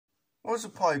What's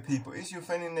up, party people? It's your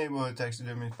friendly neighborhood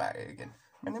taxidermist back again.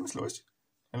 My name is Lois.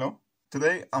 Hello.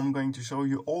 Today I'm going to show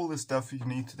you all the stuff you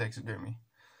need to taxidermy.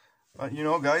 But you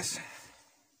know, guys,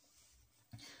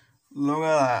 look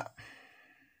at that.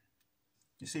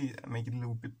 You see, I make it a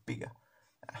little bit bigger.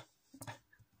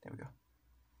 There we go.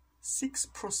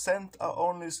 6% are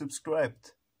only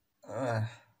subscribed.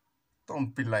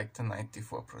 Don't be like the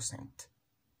 94%.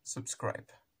 Subscribe.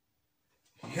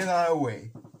 Hit our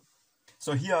way.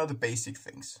 So here are the basic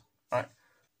things. Right.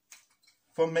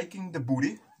 For making the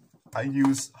booty, I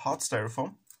use hard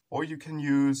styrofoam, or you can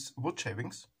use wood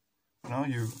shavings. Now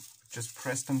you just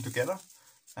press them together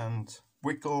and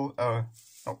wiggle,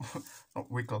 not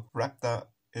wiggle, wrap that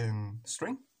in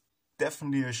string.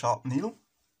 Definitely a sharp needle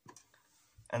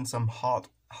and some hard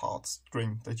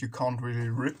string that you can't really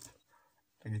rip.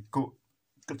 Like a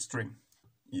good string.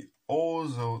 You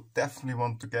also definitely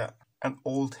want to get an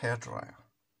old hairdryer.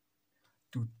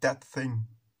 Dude, that thing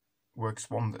works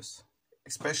wonders.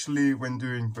 Especially when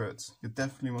doing birds. You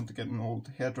definitely want to get an old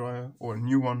hairdryer or a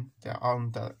new one. They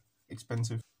aren't that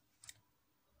expensive.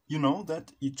 You know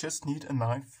that you just need a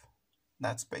knife.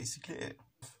 That's basically it.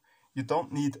 You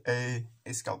don't need a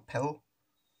scalpel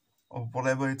or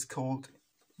whatever it's called.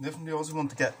 You definitely also want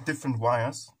to get different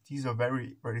wires. These are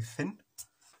very, very thin.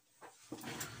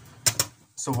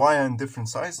 So wire in different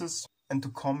sizes. And to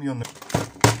comb your nails,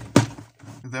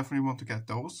 you definitely want to get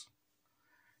those.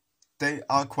 They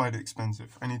are quite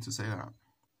expensive, I need to say that.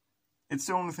 It's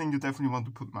the only thing you definitely want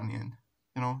to put money in.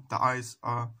 You know, the eyes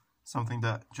are something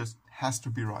that just has to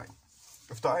be right.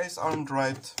 If the eyes aren't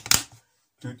right,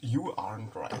 dude, you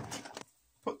aren't right.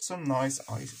 Put some nice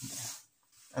eyes in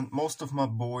there. And most of my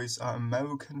boys are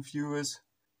American viewers,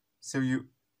 so you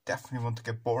definitely want to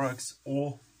get borax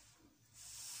or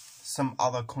some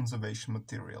other conservation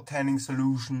material. Tanning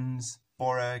solutions,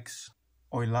 borax,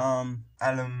 oilan,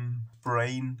 alum,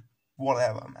 brain,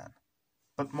 whatever, man.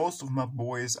 But most of my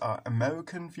boys are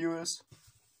American viewers.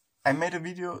 I made a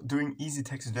video doing easy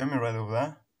taxidermy right over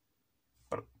there.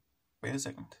 But wait a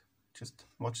second, just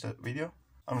watch that video.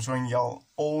 I'm showing y'all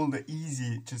all the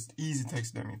easy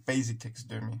taxidermy, basic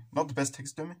taxidermy. Not the best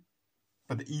taxidermy,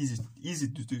 but the easy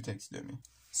to do taxidermy.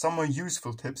 Some more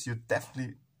useful tips, you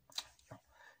definitely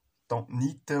don't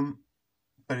need them,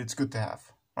 but it's good to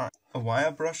have. Right. A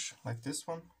wire brush like this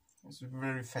one is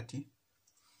very fatty.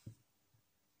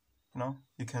 You know,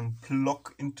 you can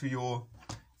plug into your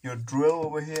drill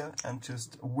over here and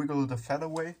just wiggle the fat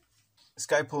away.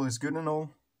 Scalpel is good and all,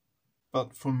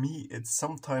 but for me it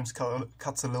sometimes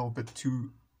cuts a little bit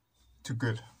too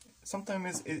good.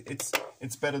 Sometimes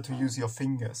it's better to use your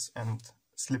fingers and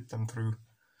slip them through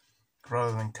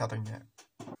rather than cutting it.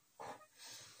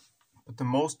 But the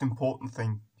most important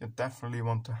thing you definitely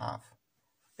want to have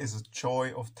is a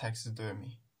joy of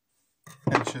taxidermy.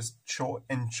 And just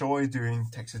enjoy doing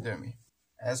taxidermy.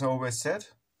 As I always said,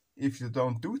 if you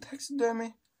don't do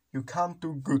taxidermy, you can't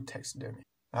do good taxidermy.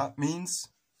 That means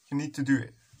you need to do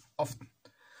it often.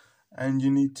 And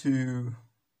you need to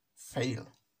fail.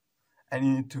 And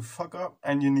you need to fuck up.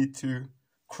 And you need to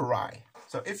cry.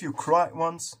 So if you cry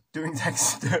once doing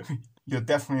taxidermy, you're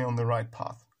definitely on the right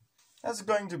path. That's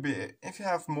going to be it. If you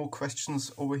have more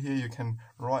questions over here, you can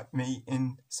write me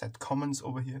in said comments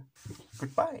over here.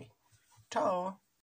 Goodbye. Ciao.